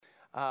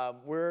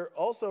We're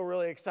also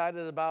really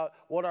excited about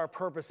what our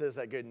purpose is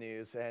at Good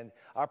News, and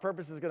our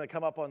purpose is going to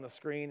come up on the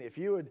screen. If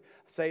you would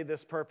say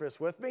this purpose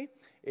with me,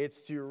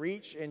 it's to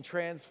reach and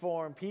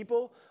transform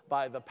people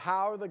by the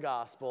power of the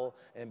gospel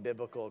and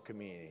biblical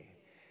community.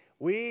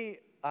 We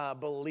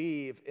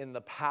believe in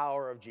the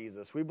power of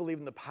Jesus. We believe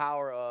in the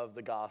power of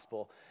the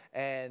gospel,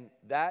 and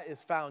that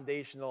is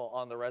foundational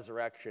on the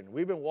resurrection.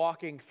 We've been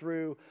walking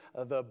through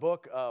the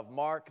book of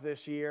Mark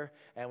this year,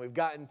 and we've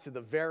gotten to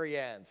the very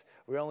end.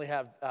 We only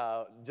have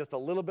just a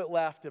little bit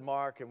left in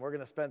Mark, and we're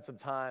going to spend some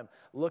time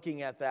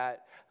looking at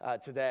that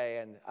today.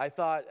 And I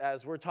thought,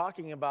 as we're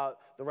talking about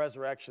the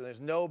resurrection,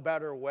 there's no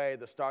better way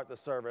to start the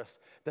service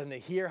than to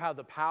hear how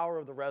the power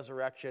of the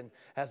resurrection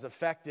has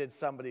affected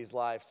somebody's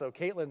life. So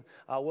Caitlin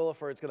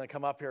Williford is going to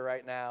come up here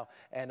right now,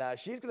 and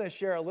she's going to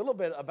share a little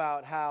bit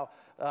about how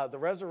the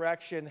resurrection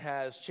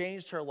has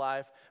changed her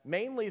life,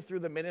 mainly through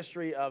the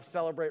ministry of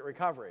Celebrate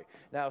Recovery.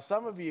 Now,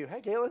 some of you, hey,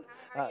 Caitlin.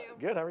 How are you?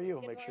 Good, how are you?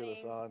 Good Make sure this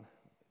is morning. on.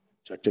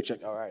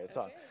 Check. All right, it's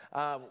on.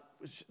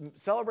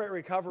 Celebrate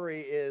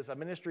Recovery is a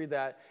ministry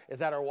that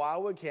is at our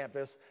Wildwood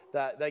campus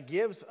that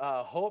gives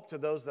hope to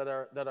those that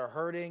are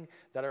hurting,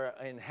 that are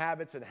in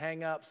habits and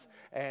hang-ups.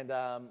 And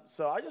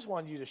so I just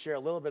wanted you to share a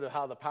little bit of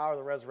how the power of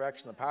the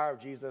resurrection, the power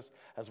of Jesus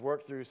has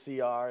worked through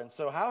CR. And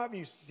so how have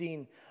you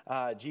seen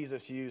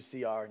Jesus use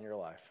CR in your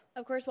life?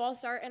 Of course, well, I'll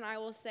start, and I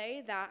will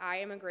say that I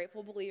am a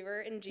grateful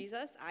believer in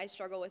Jesus. I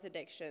struggle with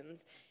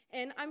addictions.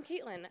 And I'm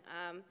Caitlin.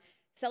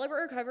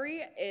 Celebrate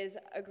Recovery is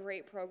a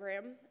great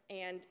program,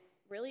 and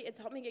really it's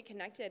helped me get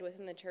connected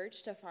within the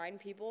church to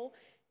find people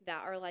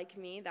that are like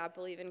me, that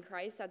believe in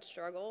Christ, that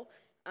struggle,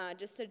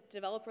 just to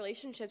develop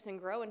relationships and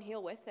grow and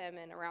heal with them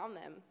and around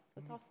them. So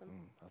it's awesome.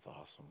 That's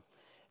awesome.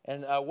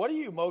 And what are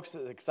you most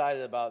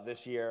excited about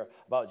this year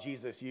about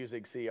Jesus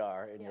using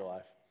CR in your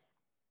life?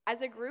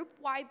 As a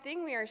group-wide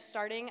thing, we are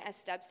starting a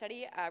step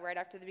study right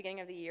after the beginning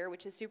of the year,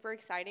 which is super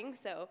exciting.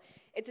 So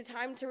it's a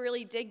time to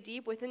really dig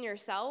deep within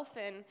yourself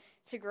and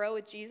to grow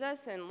with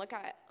Jesus and look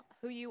at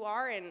who you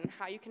are and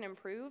how you can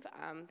improve.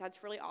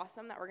 That's really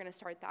awesome that we're going to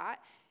start that.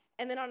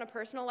 And then on a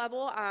personal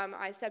level,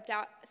 I stepped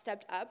up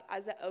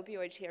as an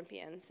opioid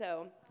champion.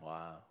 So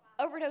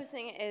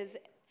overdosing is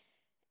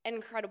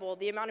incredible.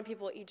 The amount of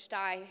people each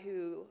day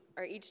who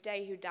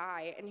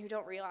die and who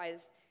don't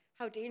realize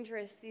how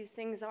dangerous these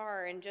things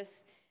are, and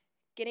just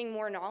getting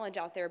more knowledge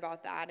out there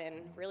about that,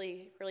 and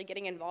really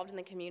getting involved in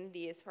the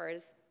community as far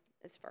as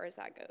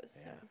that goes.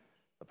 Yeah. So.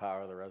 The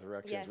power of the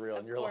resurrection Yes, is real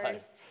in your course.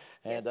 life.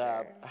 And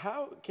Yes,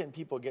 how can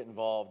people get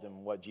involved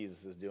in what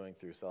Jesus is doing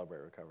through Celebrate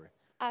Recovery?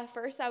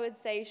 First, I would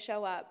say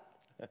show up.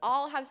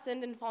 All have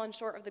sinned and fallen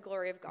short of the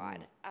glory of God.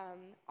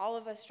 All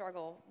of us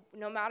struggle.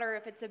 No matter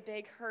if it's a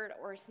big hurt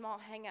or a small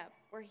hang-up,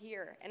 we're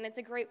here. And it's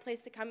a great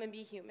place to come and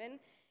be human.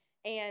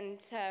 And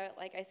to,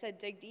 like I said,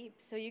 dig deep.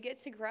 So you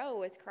get to grow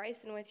with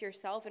Christ and with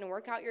yourself and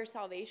work out your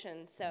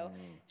salvation. So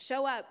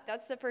show up.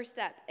 That's the first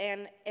step.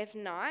 And if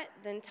not,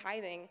 then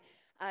tithing.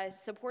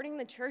 Supporting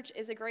the church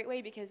is a great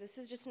way, because this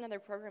is just another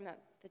program that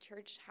the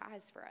church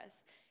has for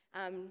us.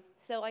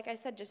 So like I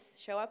said,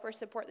 just show up or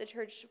support the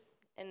church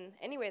in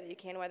any way that you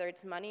can, whether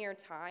it's money or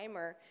time,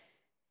 or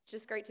it's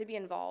just great to be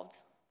involved.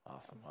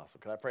 Awesome.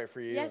 Can I pray for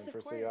you Yes, and for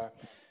of course.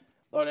 CR?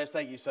 Lord, I just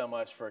thank you so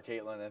much for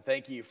Caitlin, and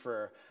thank you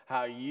for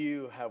how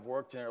you have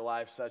worked in her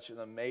life such an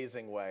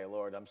amazing way,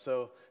 Lord. I'm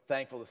so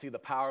thankful to see the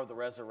power of the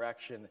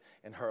resurrection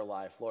in her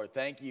life. Lord,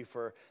 thank you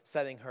for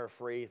setting her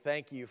free.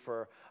 Thank you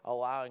for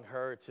allowing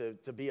her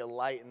to be a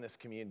light in this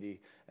community.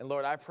 And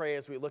Lord, I pray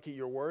as we look at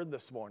your word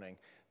this morning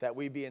that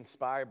we be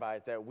inspired by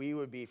it, that we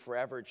would be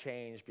forever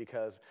changed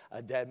because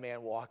a dead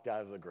man walked out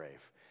of the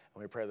grave.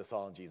 And we pray this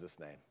all in Jesus'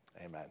 name.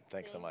 Amen.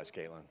 Thanks so much,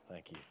 Caitlin.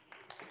 Thank you.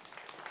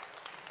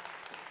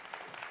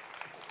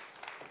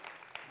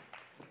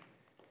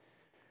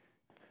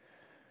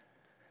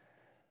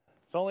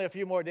 It's only a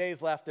few more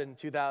days left in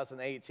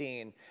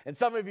 2018, and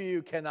some of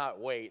you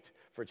cannot wait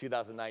for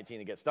 2019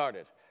 to get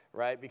started,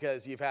 right?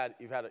 Because you've had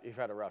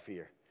a rough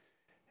year.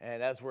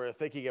 And as we're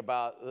thinking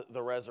about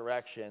the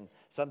resurrection,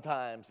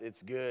 sometimes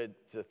it's good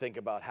to think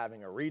about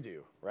having a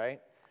redo, right?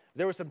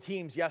 There were some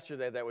teams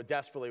yesterday that would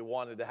desperately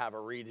wanted to have a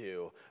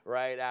redo,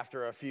 right?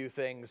 After a few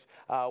things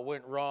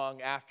went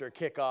wrong after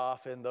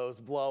kickoff and those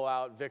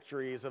blowout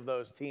victories of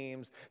those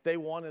teams, they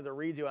wanted a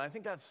redo. And I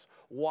think that's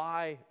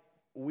why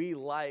we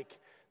like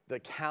the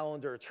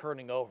calendar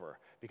turning over,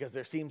 because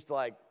there seems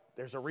like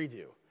there's a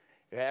redo.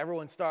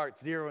 Everyone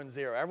starts 0-0.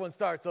 Everyone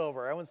starts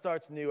over. Everyone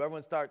starts new.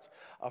 Everyone starts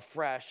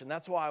afresh. And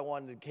that's why I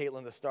wanted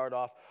Caitlin to start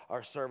off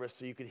our service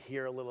so you could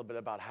hear a little bit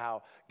about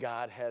how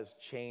God has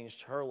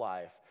changed her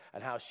life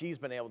and how she's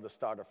been able to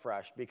start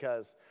afresh,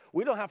 because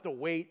we don't have to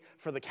wait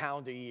for the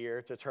calendar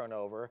year to turn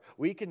over.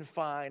 We can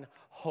find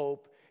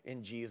hope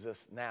in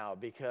Jesus now,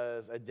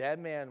 because a dead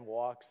man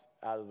walks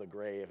out of the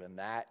grave, and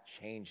that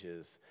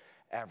changes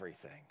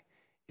everything.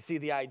 You see,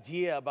 the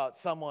idea about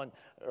someone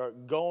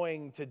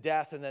going to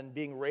death and then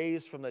being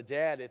raised from the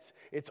dead,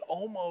 it's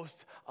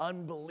almost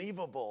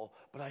unbelievable,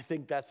 but I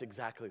think that's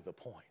exactly the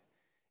point.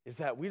 is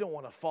that we don't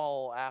want to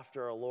follow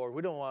after a Lord.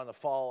 We don't want to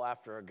follow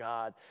after a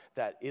God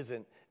that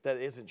isn't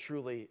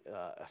truly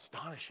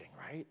astonishing,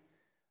 right?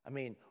 I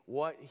mean,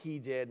 what he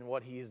did and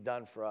what he's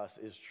done for us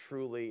is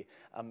truly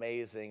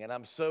amazing. And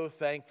I'm so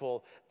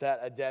thankful that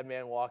a dead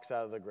man walks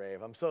out of the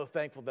grave. I'm so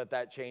thankful that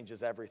that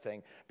changes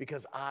everything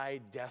because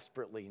I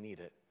desperately need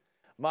it.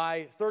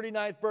 My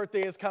 39th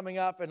birthday is coming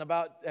up in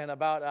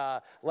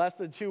about less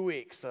than 2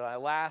 weeks. So my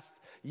last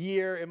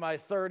year in my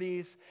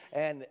 30s.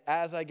 And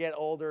as I get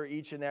older,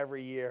 each and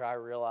every year, I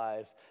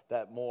realize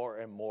that more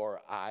and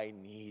more I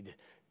need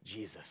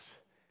Jesus.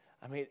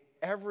 I mean,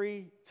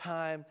 every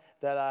time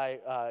that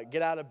I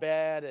get out of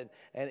bed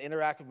and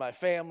interact with my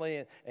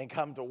family and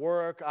come to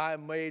work,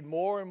 I'm made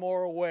more and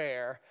more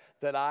aware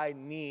that I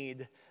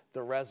need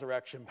the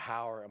resurrection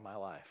power in my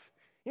life.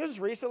 You know, just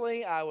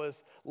recently I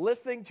was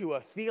listening to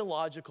a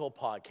theological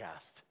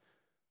podcast,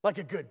 like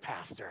a good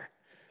pastor,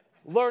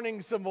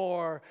 learning some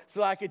more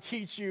so I could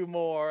teach you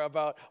more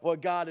about what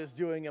God is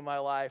doing in my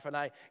life. And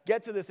I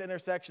get to this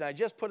intersection. I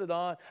just put it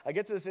on. I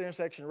get to this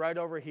intersection right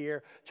over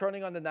here,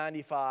 turning on the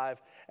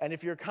 95. And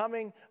if you're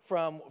coming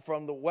from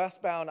the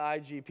westbound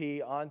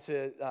IGP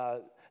onto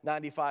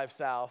 95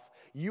 South,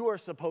 you are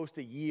supposed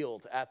to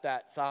yield at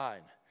that sign.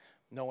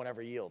 No one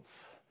ever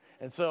yields.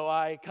 And so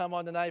I come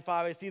on the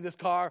 95, I see this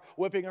car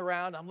whipping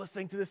around. I'm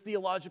listening to this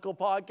theological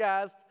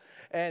podcast,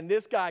 and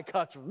this guy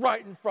cuts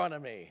right in front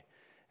of me.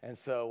 And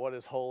so what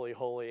does holy,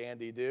 holy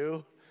Andy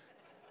do?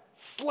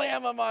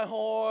 Slam on my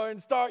horn,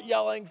 start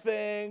yelling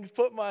things,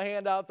 put my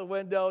hand out the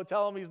window,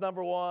 tell him he's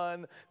number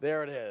one.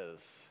 There it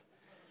is.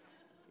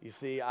 You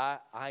see,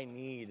 I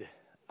need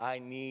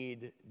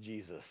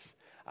Jesus.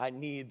 I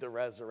need the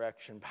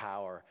resurrection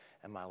power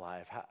in my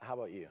life. How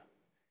about you?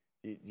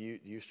 Do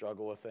you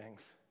struggle with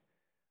things?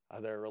 Are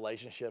there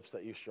relationships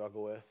that you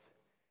struggle with?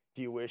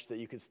 Do you wish that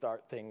you could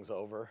start things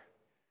over?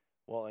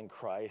 Well, in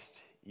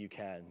Christ, you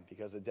can,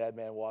 because a dead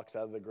man walks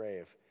out of the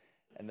grave,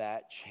 and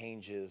that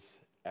changes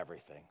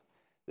everything.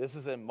 This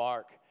is in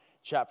Mark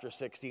chapter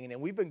 16, and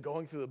we've been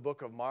going through the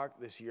book of Mark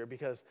this year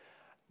because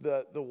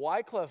the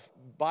Wycliffe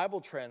Bible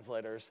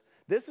translators,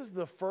 this is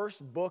the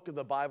first book of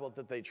the Bible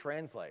that they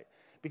translate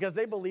because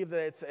they believe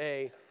that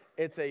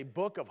it's a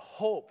book of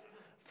hope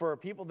for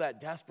people that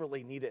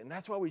desperately need it. And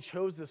that's why we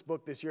chose this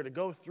book this year, to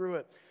go through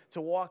it,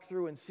 to walk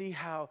through and see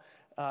how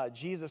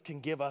Jesus can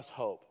give us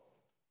hope.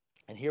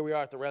 And here we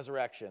are at the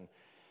resurrection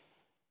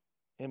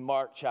in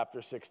Mark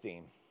chapter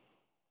 16.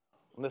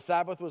 When the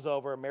Sabbath was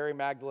over, Mary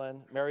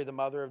Magdalene, Mary the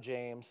mother of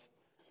James,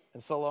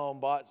 and Salome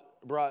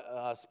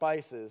brought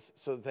spices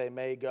so that they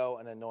may go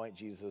and anoint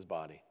Jesus'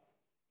 body.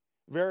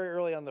 Very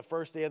early on the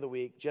first day of the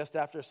week, just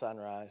after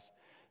sunrise,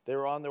 they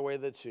were on their way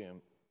to the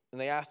tomb, and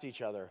they asked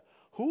each other,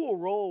 "Who will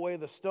roll away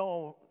the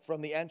stone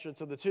from the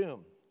entrance of the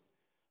tomb?"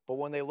 But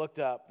when they looked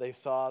up, they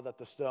saw that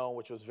the stone,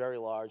 which was very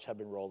large, had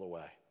been rolled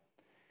away.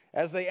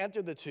 As they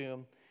entered the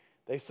tomb,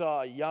 they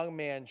saw a young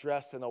man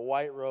dressed in a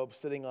white robe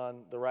sitting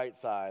on the right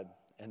side,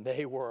 and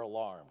they were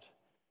alarmed.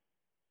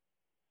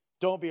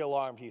 "Don't be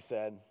alarmed," he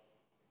said.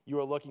 "You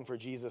are looking for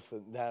Jesus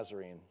the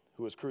Nazarene,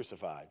 who was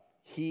crucified.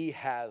 He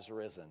has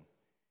risen.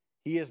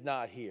 He is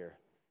not here.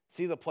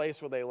 See the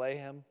place where they lay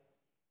him?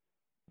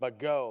 But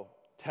go,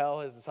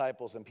 tell his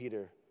disciples and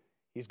Peter,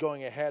 he's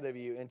going ahead of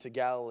you into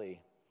Galilee.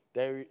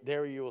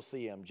 There you will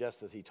see him,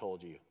 just as he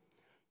told you."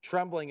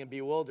 Trembling and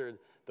bewildered,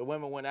 the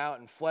women went out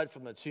and fled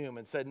from the tomb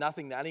and said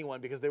nothing to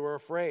anyone because they were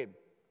afraid.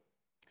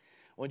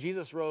 When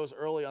Jesus rose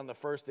early on the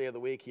first day of the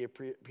week, he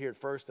appeared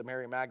first to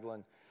Mary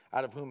Magdalene,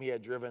 out of whom he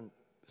had driven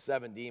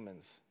 7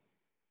 demons.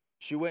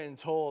 She went and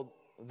told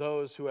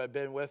those who had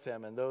been with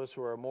him and those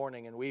who were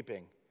mourning and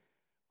weeping.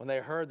 When they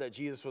heard that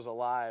Jesus was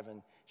alive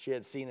and she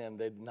had seen him,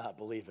 they did not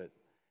believe it.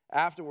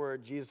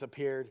 Afterward, Jesus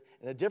appeared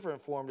in a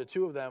different form to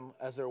 2 of them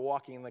as they were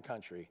walking in the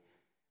country.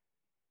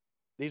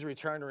 These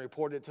returned and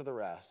reported it to the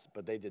rest,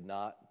 but they did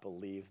not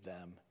believe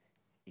them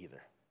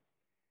either.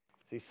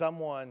 See,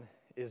 someone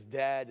is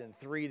dead, and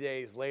 3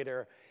 days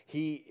later,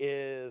 he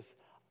is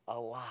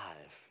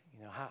alive.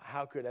 You know,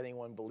 how could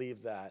anyone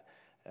believe that?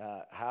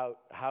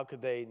 How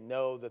could they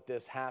know that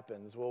this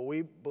happens? Well,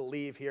 we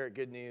believe here at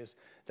Good News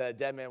that a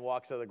dead man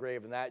walks out of the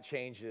grave, and that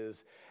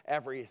changes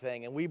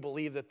everything. And we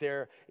believe that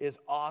there is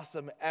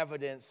awesome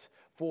evidence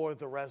for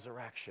the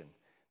resurrection.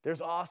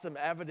 There's awesome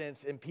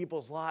evidence in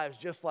people's lives,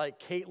 just like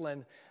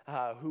Caitlin,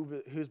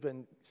 who's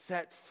been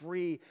set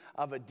free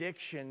of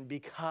addiction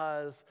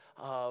because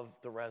of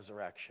the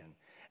resurrection.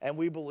 And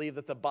we believe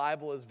that the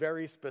Bible is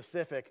very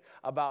specific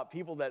about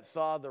people that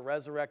saw the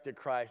resurrected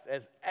Christ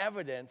as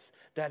evidence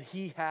that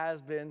he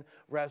has been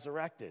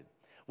resurrected.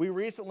 We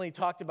recently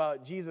talked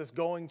about Jesus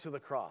going to the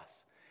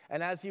cross.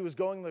 And as he was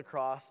going to the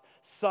cross,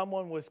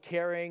 someone was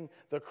carrying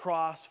the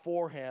cross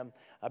for him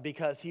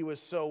because he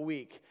was so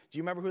weak. Do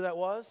you remember who that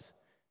was?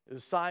 It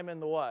was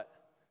Simon the what?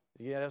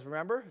 Do you guys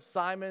remember?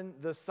 Simon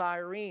the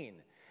Cyrene.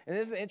 And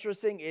isn't it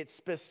interesting? It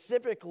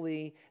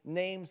specifically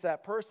names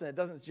that person. It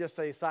doesn't just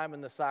say Simon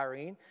the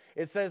Cyrene.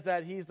 It says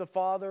that he's the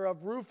father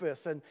of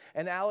Rufus and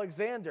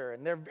Alexander.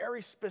 And they're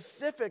very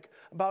specific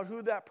about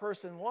who that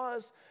person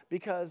was,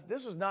 because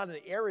this was not an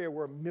area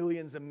where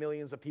millions and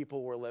millions of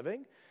people were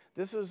living.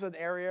 This was an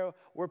area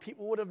where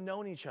people would have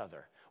known each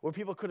other, where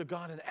people could have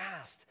gone and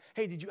asked,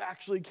 hey, did you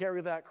actually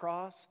carry that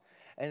cross?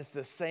 And it's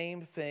the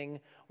same thing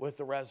with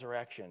the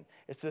resurrection.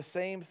 It's the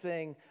same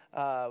thing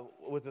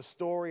with the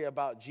story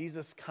about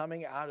Jesus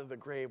coming out of the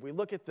grave. We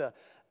look at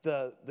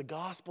the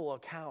gospel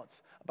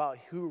accounts about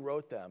who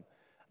wrote them.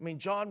 I mean,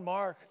 John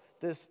Mark,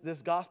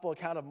 this gospel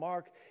account of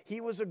Mark, he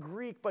was a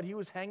Greek, but he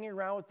was hanging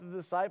around with the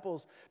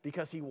disciples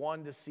because he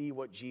wanted to see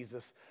what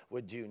Jesus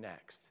would do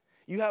next.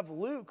 You have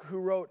Luke, who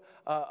wrote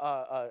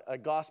a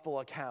gospel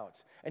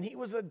account, and he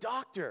was a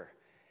doctor.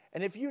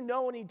 And if you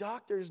know any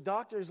doctors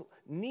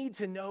need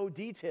to know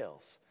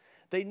details.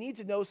 They need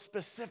to know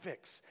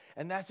specifics.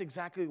 And that's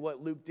exactly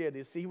what Luke did.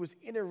 He was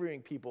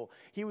interviewing people.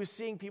 He was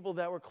seeing people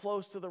that were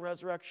close to the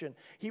resurrection.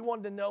 He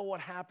wanted to know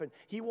what happened.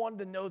 He wanted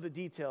to know the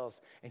details.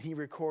 And he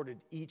recorded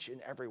each and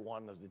every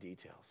one of the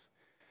details.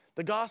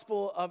 The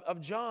Gospel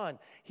of John,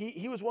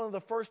 he was one of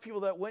the first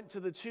people that went to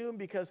the tomb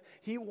because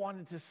he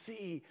wanted to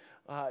see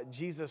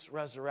Jesus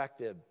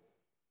resurrected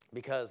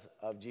because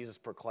of Jesus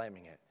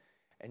proclaiming it.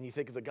 And you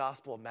think of the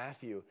Gospel of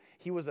Matthew,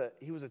 he was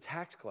a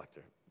tax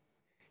collector.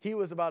 He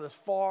was about as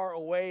far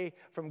away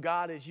from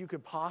God as you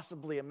could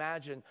possibly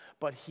imagine,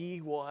 but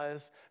he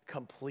was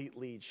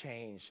completely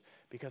changed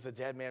because a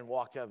dead man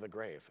walked out of the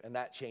grave, and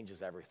that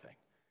changes everything.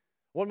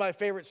 One of my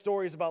favorite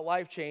stories about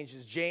life change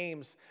is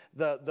James,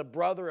 the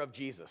brother of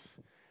Jesus.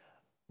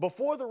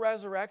 Before the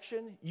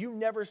resurrection, you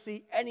never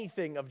see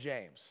anything of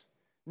James.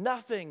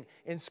 Nothing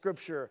in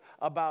Scripture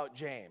about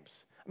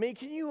James. I mean,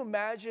 can you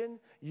imagine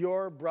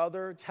your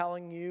brother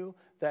telling you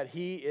that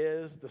he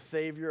is the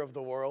Savior of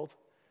the world?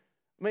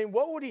 I mean,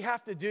 what would he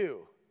have to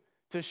do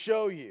to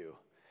show you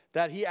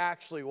that he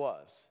actually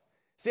was?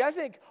 See, I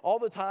think all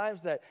the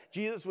times that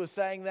Jesus was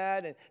saying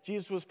that and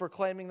Jesus was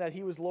proclaiming that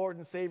he was Lord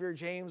and Savior,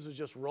 James was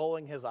just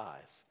rolling his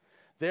eyes.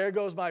 There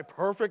goes my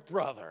perfect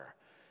brother,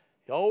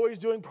 always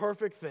doing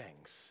perfect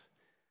things.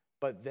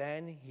 But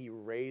then he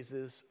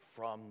raises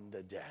from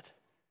the dead,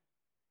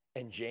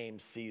 and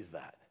James sees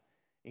that.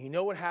 And you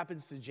know what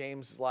happens to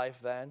James' life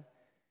then?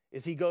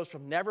 Is he goes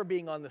from never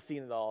being on the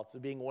scene at all to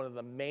being one of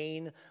the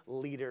main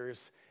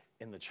leaders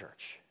in the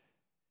church.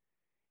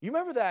 You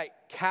remember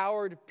that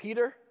coward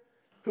Peter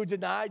who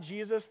denied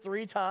Jesus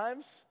 3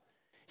 times?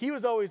 He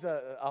was always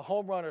a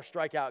home run or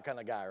strikeout kind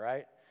of guy,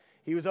 right?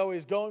 He was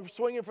always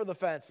swinging for the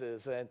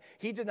fences, and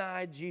he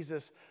denied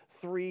Jesus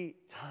 3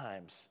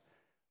 times.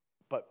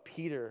 But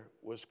Peter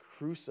was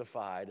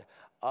crucified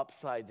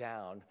upside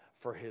down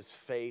for his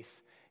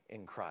faith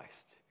in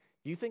Christ.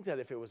 Do you think that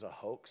if it was a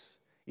hoax,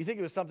 you think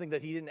it was something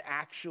that he didn't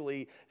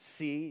actually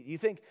see? You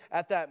think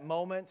at that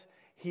moment,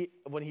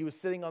 when he was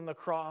sitting on the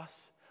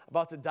cross,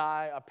 about to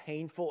die a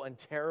painful and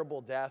terrible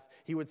death,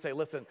 he would say,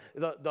 listen,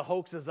 the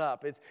hoax is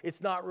up.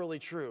 It's not really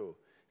true.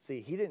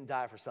 See, he didn't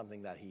die for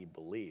something that he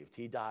believed.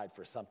 He died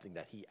for something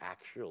that he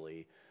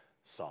actually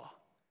saw.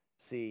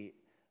 See,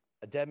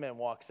 a dead man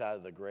walks out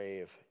of the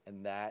grave,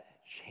 and that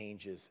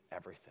changes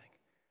everything.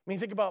 I mean,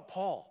 think about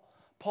Paul.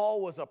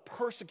 Paul was a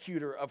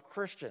persecutor of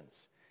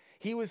Christians.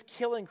 He was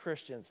killing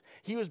Christians.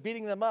 He was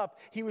beating them up.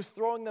 He was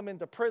throwing them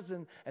into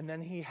prison. And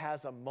then he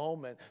has a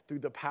moment through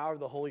the power of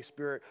the Holy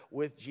Spirit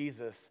with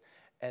Jesus.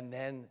 And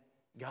then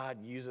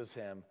God uses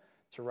him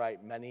to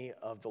write many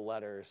of the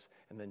letters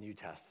in the New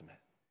Testament.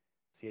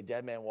 See, a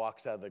dead man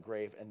walks out of the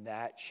grave, and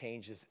that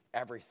changes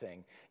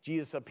everything.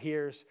 Jesus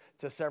appears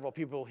to several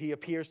people. He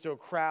appears to a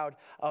crowd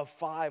of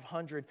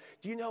 500.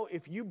 Do you know,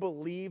 if you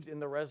believed in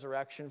the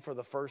resurrection for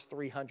the first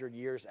 300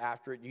 years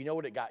after it, do you know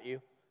what it got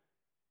you?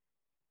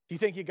 Do you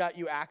think it got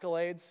you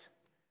accolades?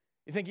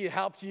 You think it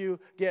helped you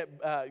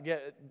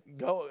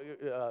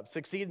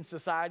succeed in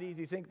society?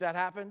 Do you think that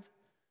happened?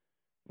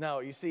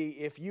 No, you see,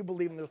 if you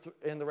believe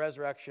in the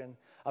resurrection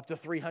up to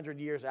 300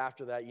 years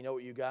after that, you know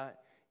what you got?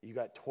 You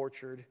got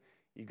tortured,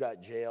 you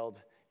got jailed,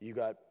 you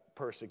got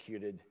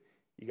persecuted,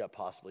 you got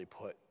possibly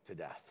put to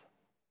death.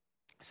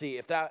 See,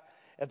 if that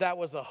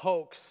was a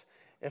hoax,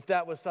 if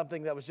that was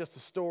something that was just a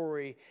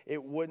story,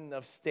 it wouldn't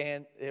have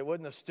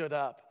stood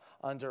up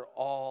under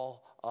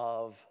all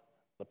of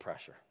the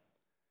pressure.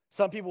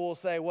 Some people will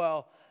say,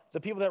 well, the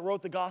people that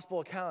wrote the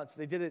gospel accounts,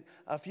 they did it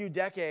a few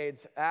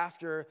decades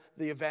after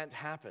the event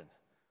happened.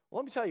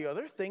 Well, let me tell you, are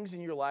there things in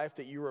your life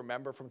that you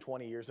remember from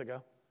 20 years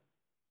ago?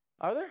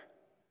 Are there?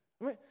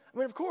 I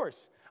mean, of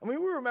course. I mean,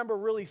 we remember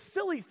really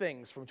silly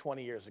things from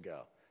 20 years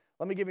ago.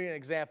 Let me give you an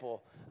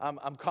example.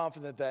 I'm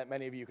confident that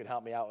many of you could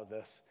help me out with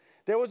this.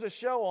 There was a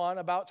show on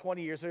about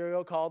 20 years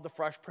ago called The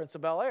Fresh Prince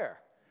of Bel-Air.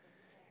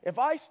 If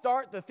I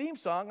start the theme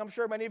song, I'm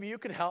sure many of you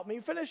could help me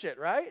finish it,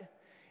 right?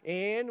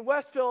 In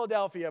West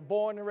Philadelphia,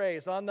 born and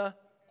raised on the...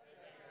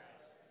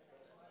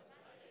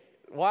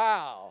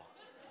 Wow.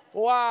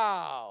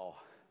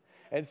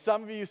 And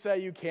some of you say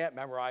you can't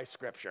memorize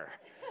Scripture.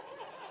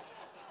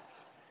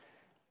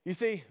 You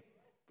see,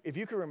 if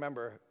you can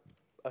remember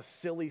a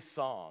silly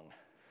song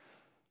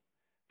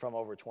from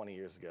over 20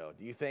 years ago,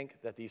 do you think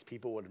that these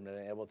people would have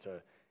been able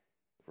to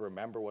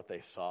remember what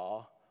they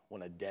saw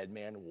when a dead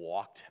man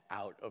walked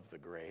out of the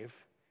grave?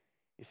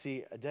 You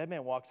see, a dead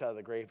man walks out of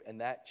the grave,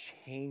 and that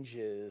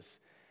changes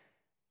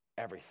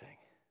everything.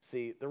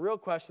 See, the real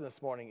question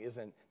this morning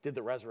isn't, did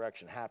the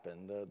resurrection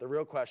happen? The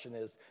real question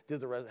is,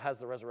 has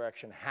the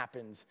resurrection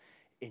happened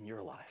in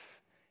your life?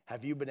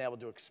 Have you been able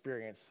to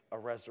experience a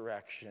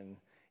resurrection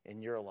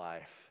in your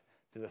life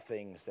through the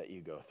things that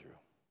you go through?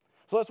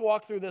 So let's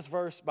walk through this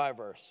verse by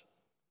verse.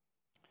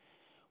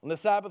 When the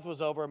Sabbath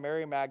was over,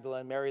 Mary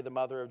Magdalene, Mary the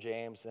mother of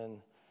James, and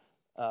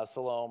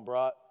Salome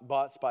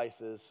bought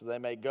spices so they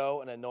may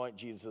go and anoint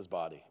Jesus'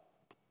 body.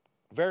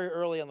 Very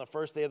early on the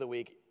first day of the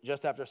week,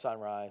 just after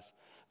sunrise,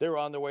 they were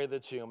on their way to the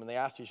tomb, and they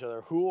asked each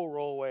other, who will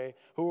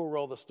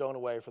roll the stone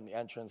away from the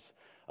entrance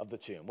of the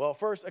tomb? Well,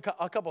 first,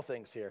 a couple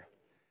things here.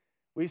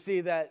 We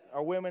see that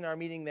our women are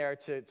meeting there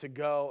to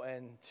go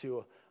and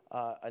to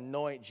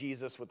anoint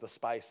Jesus with the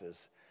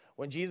spices.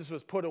 When Jesus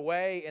was put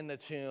away in the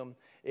tomb,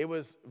 it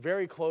was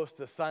very close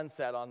to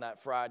sunset on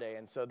that Friday,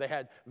 and so they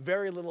had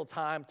very little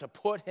time to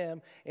put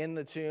him in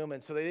the tomb,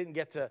 and so they didn't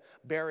get to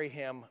bury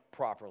him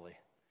properly.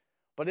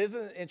 But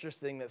isn't it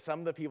interesting that some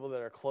of the people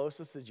that are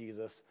closest to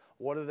Jesus,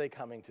 what are they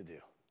coming to do?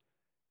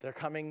 They're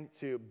coming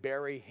to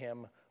bury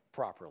him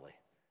properly.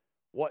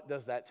 What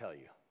does that tell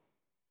you?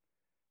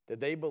 Did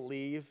they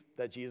believe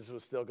that Jesus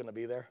was still going to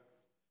be there?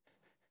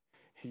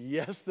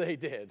 Yes, they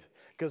did,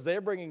 because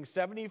they're bringing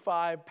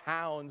 75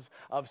 pounds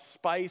of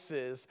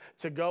spices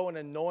to go and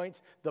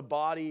anoint the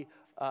body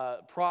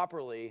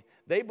properly.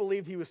 They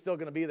believed he was still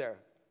going to be there.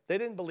 They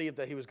didn't believe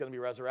that he was going to be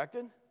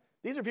resurrected.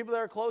 These are people that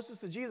are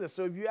closest to Jesus.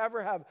 So if you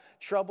ever have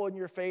trouble in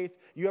your faith,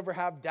 you ever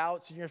have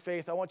doubts in your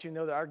faith, I want you to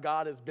know that our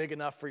God is big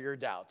enough for your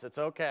doubts. It's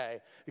okay,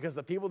 because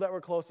the people that were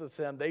closest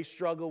to him, they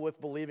struggle with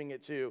believing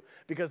it too,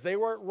 because they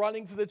weren't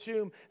running to the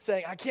tomb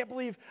saying, I can't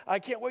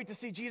wait to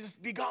see Jesus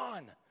be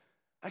gone.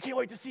 I can't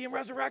wait to see him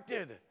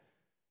resurrected.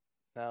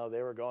 No,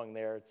 they were going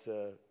there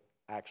to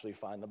actually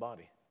find the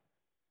body.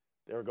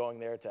 They were going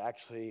there to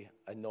actually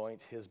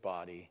anoint his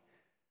body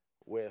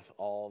with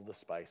all of the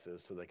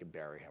spices so they could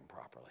bury him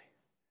properly.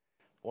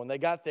 When they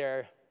got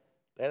there,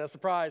 they had a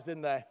surprise,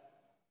 didn't they?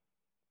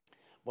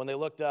 When they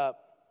looked up,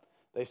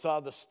 they saw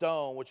the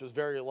stone, which was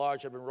very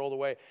large, had been rolled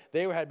away.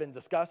 They had been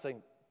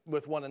discussing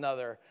with one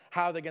another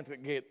how they're going to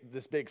get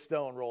this big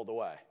stone rolled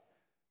away.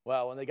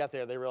 Well, when they got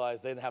there, they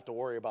realized they didn't have to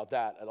worry about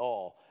that at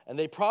all. And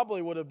they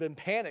probably would have been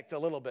panicked a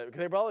little bit, because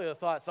they probably would have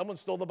thought, someone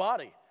stole the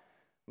body.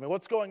 I mean,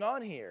 what's going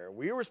on here?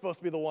 We were supposed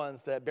to be the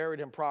ones that buried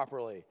him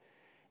properly.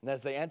 And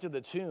as they entered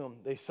the tomb,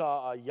 they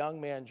saw a young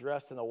man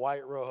dressed in a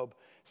white robe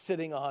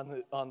sitting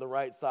on the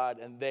right side,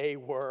 and they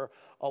were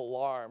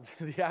alarmed.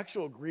 The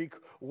actual Greek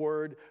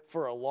word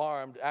for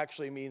alarmed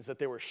actually means that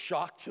they were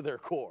shocked to their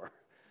core.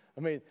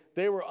 I mean,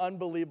 they were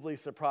unbelievably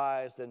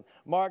surprised, and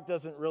Mark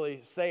doesn't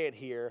really say it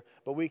here,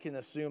 but we can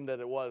assume that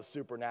it was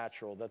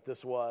supernatural, that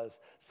this was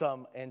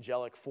some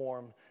angelic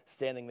form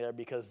standing there,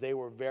 because they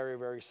were very,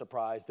 very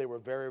surprised. They were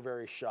very,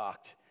 very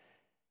shocked.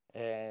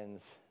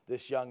 And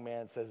this young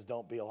man says,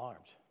 don't be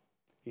alarmed.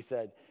 He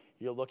said,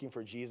 you're looking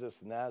for Jesus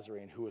the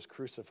Nazarene who was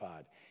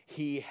crucified.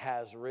 He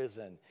has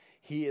risen.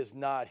 He is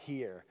not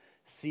here.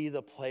 See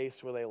the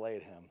place where they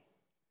laid him.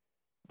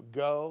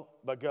 Go,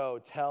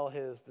 tell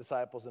his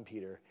disciples and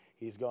Peter,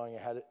 he's going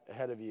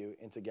ahead of you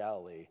into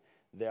Galilee.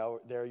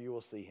 There you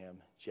will see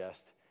him,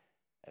 just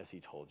as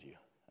he told you.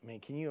 I mean,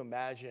 can you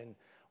imagine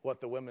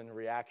what the women's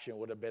reaction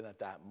would have been at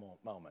that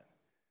moment?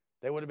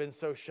 They would have been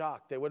so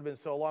shocked. They would have been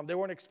so alarmed. They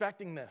weren't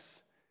expecting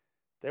this.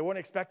 They weren't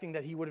expecting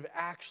that he would have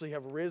actually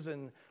have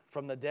risen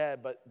from the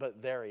dead,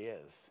 but there he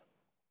is.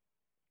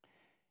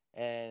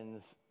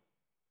 And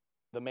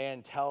the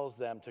man tells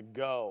them to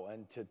go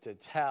and to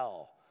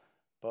tell.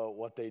 But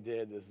what they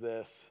did is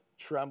this: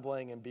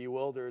 trembling and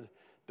bewildered,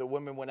 the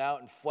women went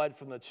out and fled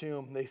from the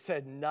tomb. They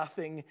said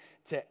nothing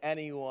to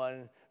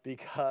anyone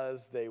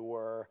because they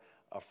were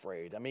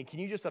afraid. I mean, can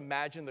you just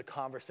imagine the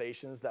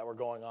conversations that were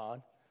going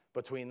on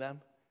between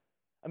them?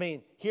 I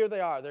mean, here they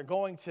are. They're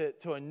going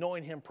to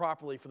anoint him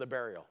properly for the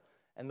burial,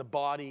 and the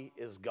body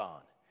is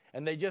gone.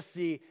 And they just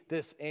see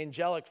this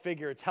angelic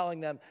figure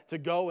telling them to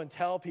go and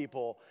tell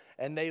people,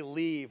 and they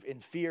leave in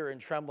fear and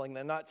trembling.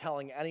 They're not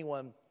telling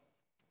anyone,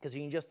 because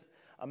you can just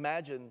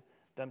imagine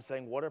them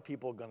saying, what are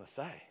people going to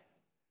say?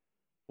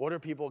 What are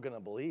people going to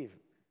believe?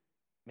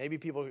 Maybe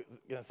people are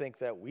going to think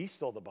that we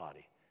stole the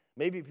body.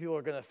 Maybe people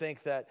are going to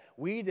think that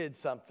we did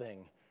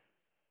something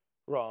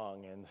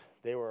wrong, and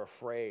they were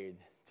afraid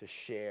to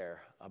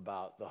share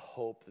about the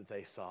hope that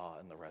they saw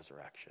in the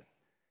resurrection.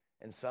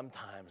 And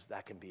sometimes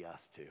that can be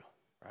us too,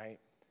 right?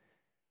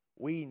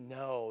 We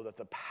know that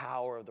the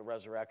power of the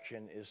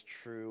resurrection is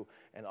true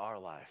in our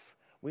life.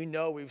 We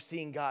know we've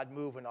seen God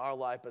move in our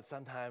life, but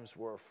sometimes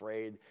we're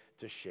afraid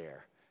to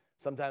share.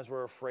 Sometimes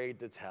we're afraid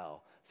to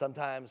tell.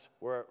 Sometimes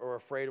we're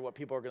afraid of what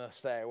people are going to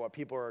say, what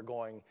people are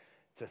going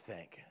to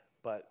think.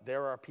 But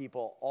there are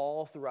people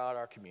all throughout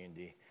our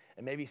community,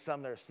 and maybe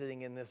some that are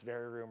sitting in this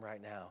very room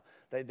right now.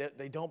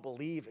 They don't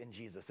believe in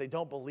Jesus. They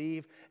don't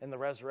believe in the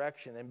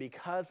resurrection. And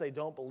because they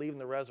don't believe in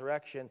the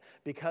resurrection,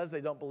 because they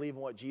don't believe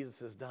in what Jesus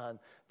has done,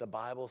 the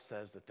Bible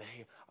says that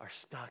they are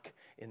stuck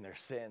in their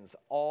sins.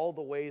 All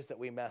the ways that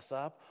we mess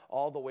up,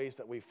 all the ways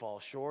that we fall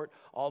short,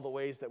 all the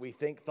ways that we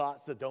think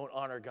thoughts that don't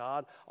honor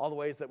God, all the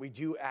ways that we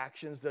do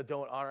actions that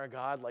don't honor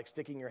God, like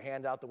sticking your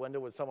hand out the window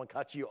when someone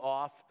cuts you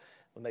off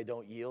when they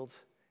don't yield.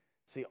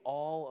 See,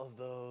 all of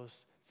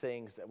those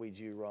things that we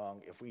do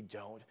wrong, if we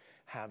don't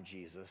have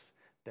Jesus,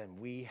 then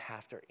we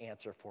have to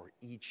answer for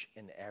each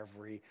and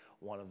every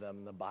one of them.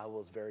 And the Bible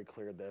is very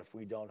clear that if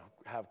we don't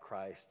have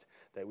Christ,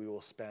 that we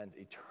will spend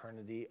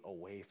eternity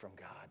away from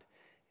God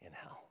in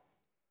hell.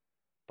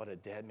 But a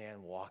dead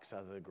man walks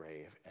out of the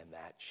grave, and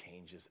that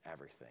changes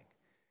everything.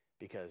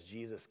 Because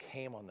Jesus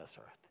came on this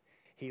earth.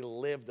 He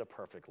lived a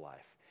perfect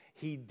life.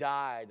 He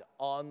died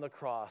on the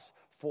cross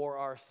for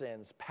our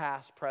sins,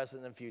 past,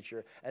 present, and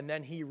future. And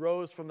then he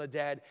rose from the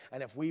dead.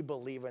 And if we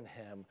believe in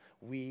him,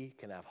 we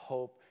can have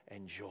hope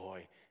and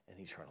joy and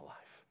eternal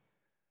life.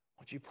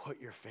 Won't you put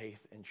your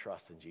faith and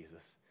trust in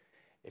Jesus?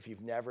 If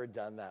you've never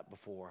done that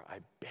before, I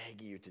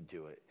beg you to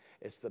do it.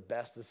 It's the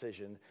best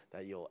decision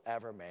that you'll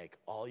ever make.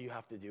 All you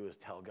have to do is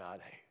tell God,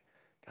 hey,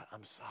 God,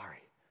 I'm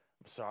sorry.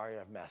 I'm sorry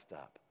I've messed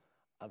up.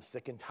 I'm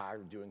sick and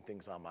tired of doing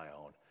things on my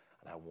own,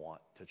 and I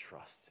want to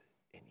trust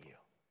in you.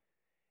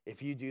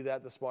 If you do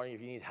that this morning,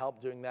 if you need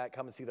help doing that,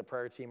 come and see the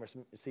prayer team or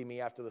see me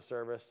after the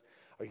service,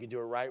 or you can do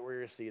it right where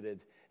you're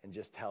seated and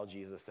just tell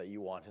Jesus that you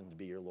want him to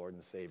be your Lord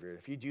and Savior.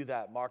 If you do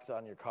that, mark it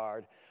on your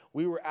card.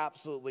 We were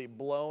absolutely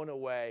blown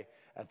away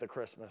at the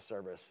Christmas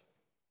service,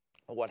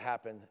 what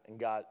happened and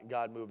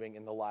God moving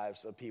in the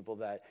lives of people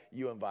that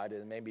you invited,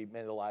 and maybe in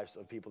the lives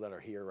of people that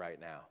are here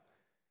right now.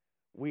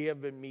 We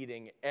have been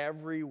meeting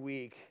every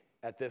week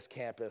at this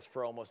campus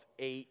for almost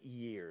 8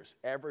 years,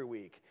 every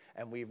week,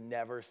 and we've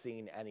never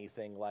seen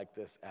anything like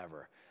this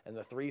ever. And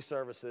the 3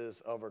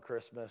 services over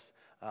Christmas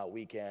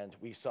weekend,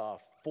 we saw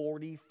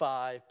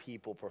 45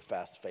 people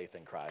profess faith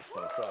in Christ.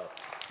 And so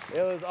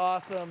it was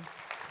awesome.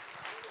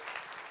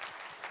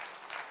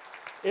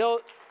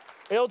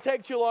 It'll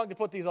take too long to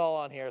put these all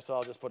on here, so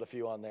I'll just put a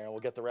few on there, and we'll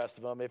get the rest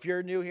of them. If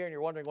you're new here and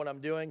you're wondering what I'm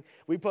doing,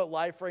 we put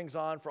life rings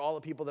on for all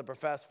the people that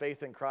profess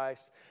faith in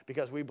Christ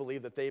because we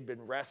believe that they've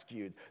been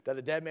rescued, that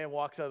a dead man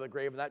walks out of the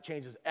grave, and that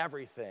changes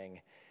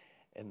everything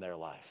in their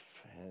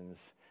life. And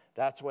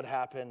that's what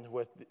happened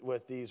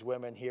with these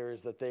women here,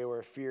 is that they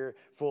were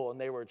fearful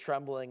and they were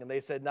trembling, and they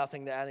said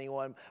nothing to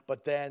anyone,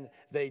 but then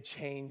they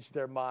changed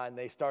their mind.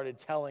 They started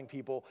telling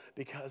people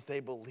because they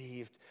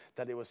believed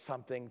that it was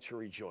something to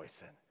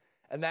rejoice in.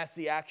 And that's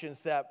the action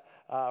step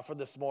for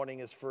this morning,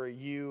 is for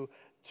you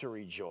to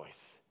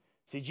rejoice.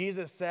 See,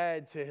 Jesus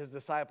said to his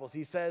disciples,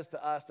 he says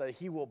to us that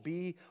he will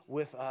be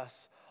with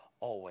us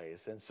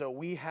always. And so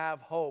we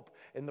have hope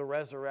in the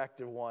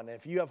resurrected one. And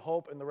if you have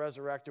hope in the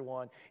resurrected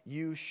one,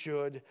 you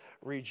should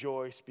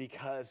rejoice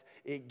because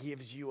it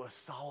gives you a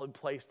solid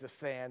place to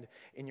stand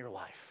in your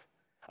life.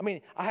 I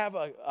mean, I have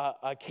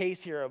a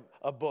case here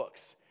of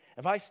books.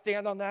 If I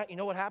stand on that, you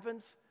know what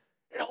happens?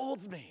 It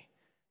holds me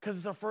because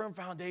it's a firm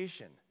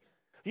foundation.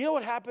 You know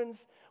what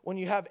happens when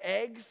you have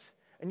eggs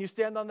and you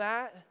stand on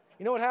that?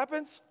 You know what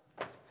happens?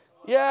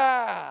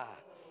 Yeah,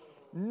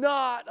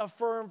 not a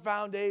firm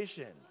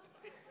foundation.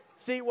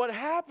 See, what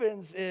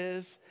happens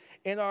is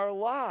in our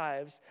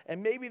lives,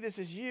 and maybe this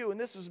is you, and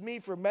this was me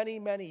for many,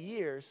 many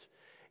years,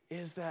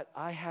 is that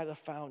I had a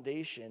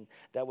foundation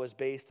that was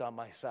based on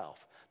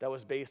myself, that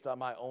was based on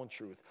my own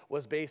truth,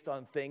 was based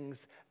on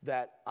things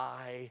that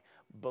I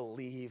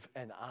believe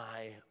and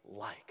I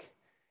like.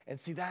 And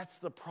see, that's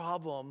the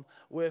problem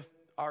with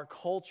our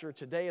culture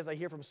today, as I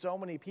hear from so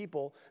many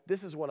people,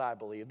 this is what I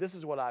believe, this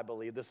is what I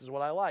believe, this is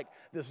what I like,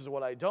 this is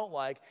what I don't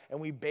like, and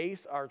we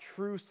base our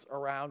truths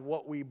around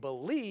what we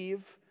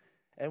believe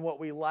and what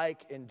we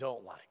like and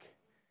don't like,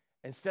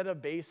 instead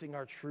of basing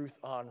our truth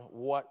on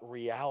what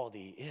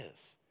reality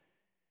is.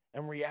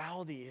 And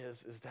reality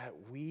is that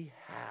we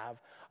have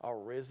a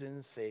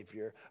risen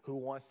Savior who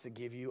wants to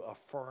give you a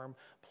firm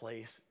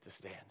place to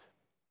stand.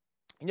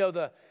 You know,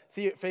 the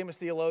famous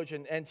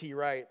theologian N.T.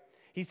 Wright,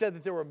 he said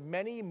that there were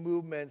many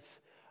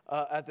movements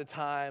at the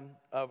time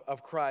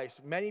of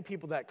Christ, many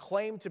people that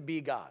claimed to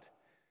be God.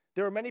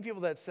 There were many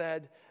people that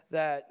said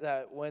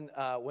that when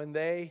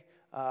they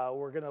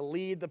were going to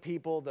lead the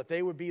people, that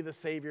they would be the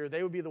Savior,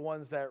 they would be the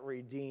ones that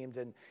redeemed.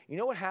 And you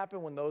know what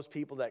happened when those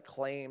people that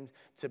claimed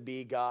to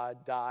be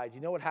God died? You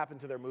know what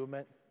happened to their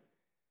movement?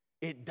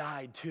 It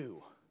died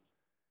too.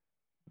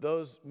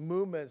 Those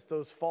movements,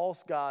 those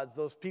false gods,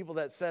 those people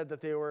that said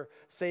that they were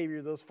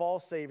Savior, those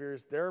false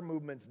saviors, their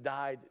movements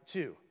died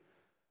too.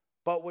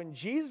 But when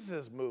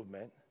Jesus'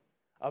 movement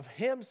of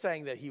him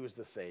saying that he was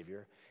the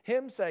Savior,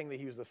 him saying that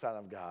he was the Son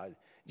of God,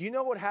 do you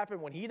know what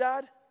happened when he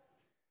died?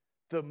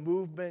 The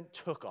movement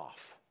took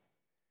off.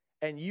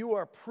 And you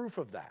are proof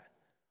of that.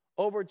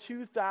 Over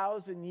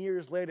 2,000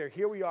 years later,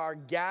 here we are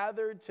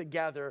gathered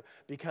together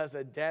because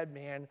a dead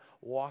man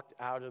walked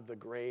out of the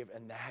grave,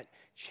 and that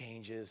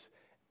changes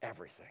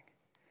everything.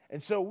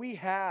 And so we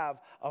have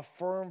a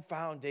firm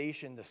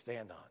foundation to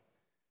stand on.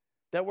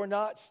 That we're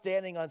not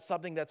standing on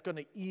something that's going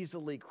to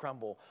easily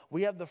crumble.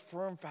 We have the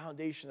firm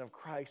foundation of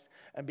Christ,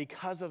 and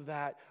because of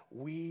that,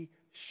 we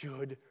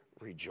should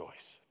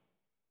rejoice.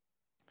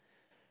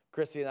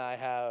 Christy and I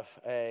have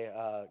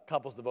a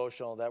couples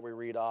devotional that we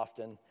read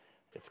often.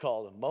 It's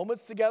called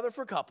Moments Together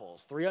for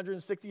Couples,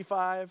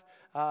 365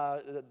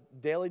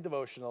 daily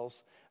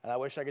devotionals. And I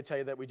wish I could tell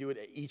you that we do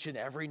it each and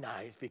every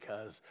night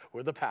because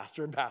we're the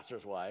pastor and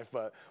pastor's wife.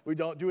 But we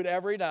don't do it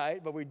every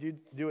night, but we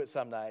do it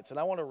some nights. And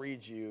I want to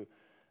read you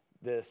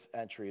this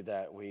entry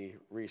that we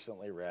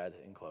recently read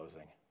in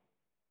closing.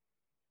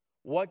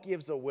 What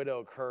gives a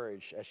widow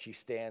courage as she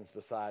stands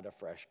beside a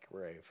fresh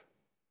grave?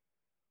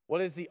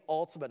 What is the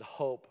ultimate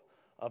hope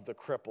of the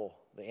cripple,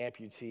 the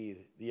amputee,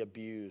 the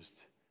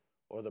abused,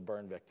 or the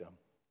burn victim?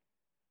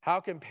 How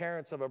can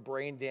parents of a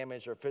brain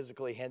damaged or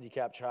physically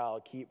handicapped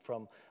child keep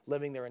from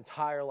living their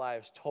entire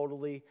lives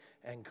totally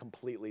and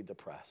completely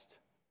depressed?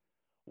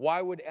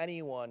 Why would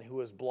anyone who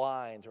is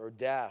blind or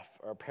deaf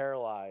or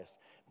paralyzed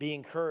be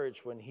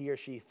encouraged when he or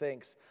she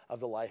thinks of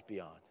the life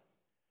beyond?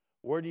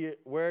 Where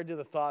do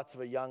the thoughts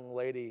of a young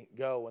lady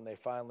go when they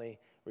finally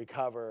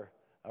recover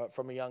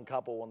from a young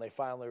couple when they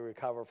finally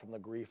recover from the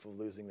grief of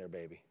losing their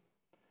baby?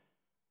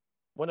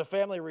 When a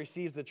family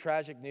receives the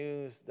tragic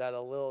news that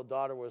a little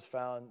daughter was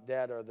found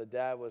dead, or the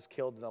dad was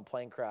killed in a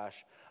plane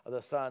crash, or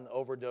the son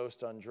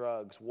overdosed on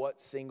drugs,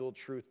 what single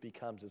truth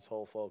becomes its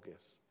whole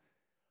focus?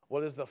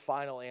 What is the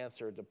final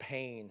answer to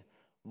pain,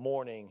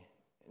 mourning,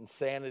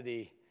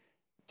 insanity,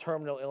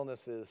 terminal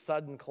illnesses,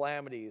 sudden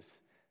calamities,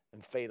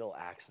 and fatal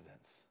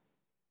accidents?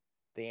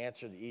 The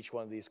answer to each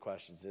one of these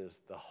questions is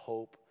the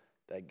hope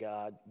that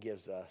God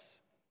gives us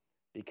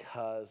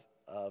because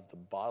of the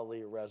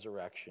bodily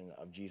resurrection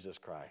of Jesus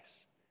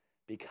Christ,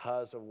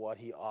 because of what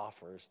he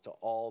offers to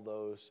all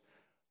those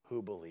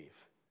who believe.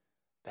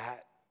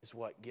 That is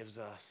what gives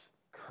us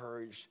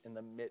courage in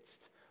the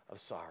midst of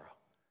sorrow.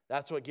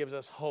 That's what gives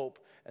us hope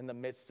in the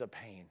midst of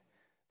pain.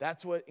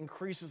 That's what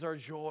increases our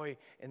joy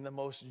in the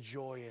most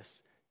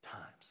joyous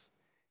times.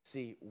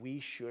 See, we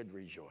should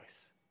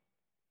rejoice.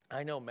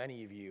 I know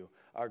many of you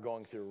are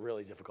going through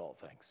really difficult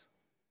things.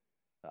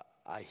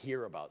 I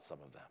hear about some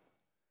of them.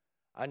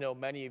 I know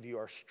many of you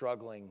are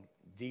struggling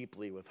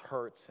deeply with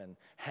hurts and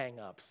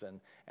hang-ups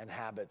and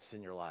habits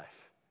in your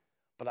life.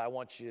 But I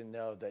want you to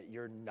know that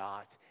you're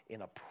not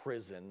in a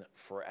prison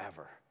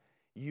forever.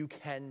 You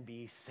can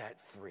be set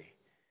free.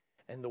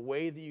 And the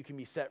way that you can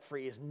be set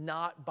free is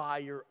not by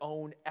your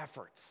own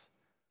efforts.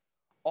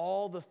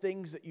 All the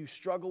things that you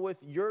struggle with,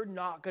 you're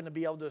not going to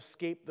be able to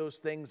escape those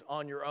things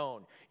on your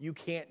own. You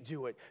can't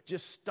do it.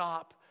 Just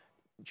stop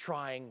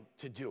trying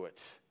to do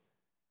it.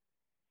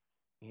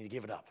 You need to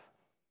give it up.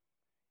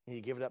 You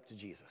need to give it up to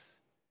Jesus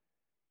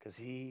because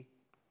he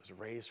was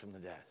raised from the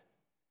dead.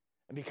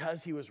 And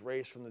because he was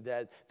raised from the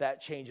dead,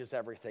 that changes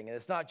everything. And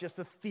it's not just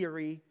a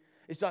theory.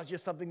 It's not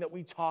just something that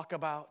we talk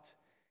about.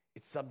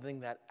 It's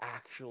something that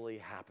actually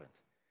happened.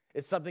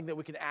 It's something that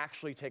we can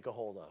actually take a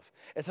hold of.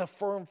 It's a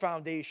firm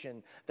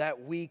foundation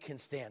that we can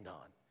stand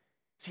on.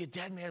 See, a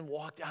dead man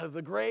walked out of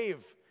the grave,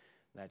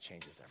 and that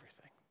changes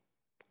everything.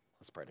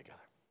 Let's pray together.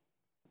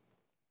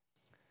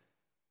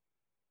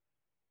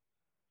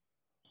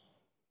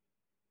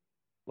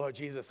 Lord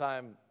Jesus,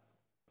 I'm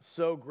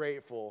so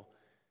grateful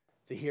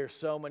to hear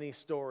so many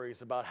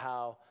stories about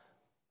how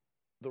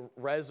the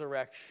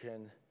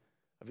resurrection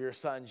of your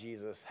son,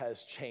 Jesus,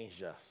 has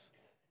changed us.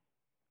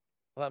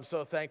 Well, I'm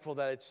so thankful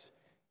that it's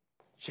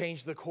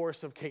changed the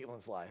course of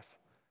Caitlin's life.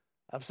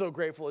 I'm so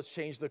grateful it's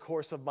changed the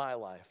course of my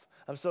life.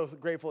 I'm so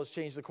grateful it's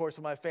changed the course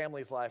of my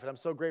family's life. And I'm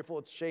so grateful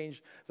it's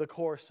changed the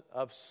course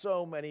of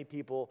so many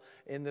people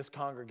in this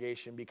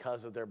congregation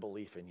because of their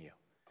belief in you.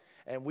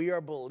 And we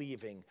are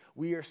believing,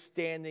 we are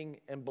standing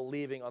and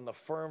believing on the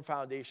firm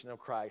foundation of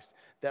Christ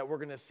that we're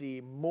going to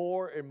see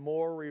more and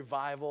more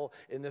revival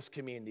in this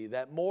community,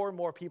 that more and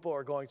more people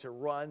are going to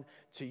run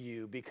to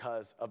you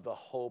because of the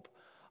hope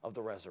of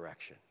the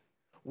resurrection.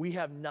 We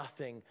have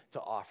nothing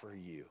to offer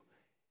you.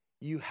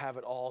 You have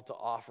it all to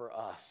offer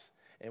us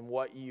and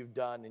what you've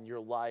done in your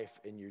life,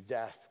 in your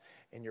death,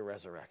 in your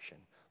resurrection.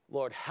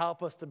 Lord,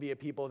 help us to be a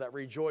people that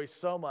rejoice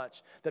so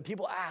much that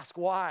people ask,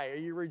 why are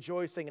you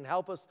rejoicing? And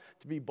help us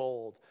to be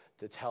bold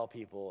to tell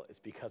people it's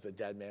because a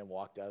dead man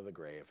walked out of the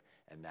grave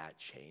and that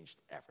changed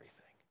everything.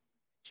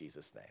 In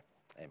Jesus' name,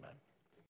 amen.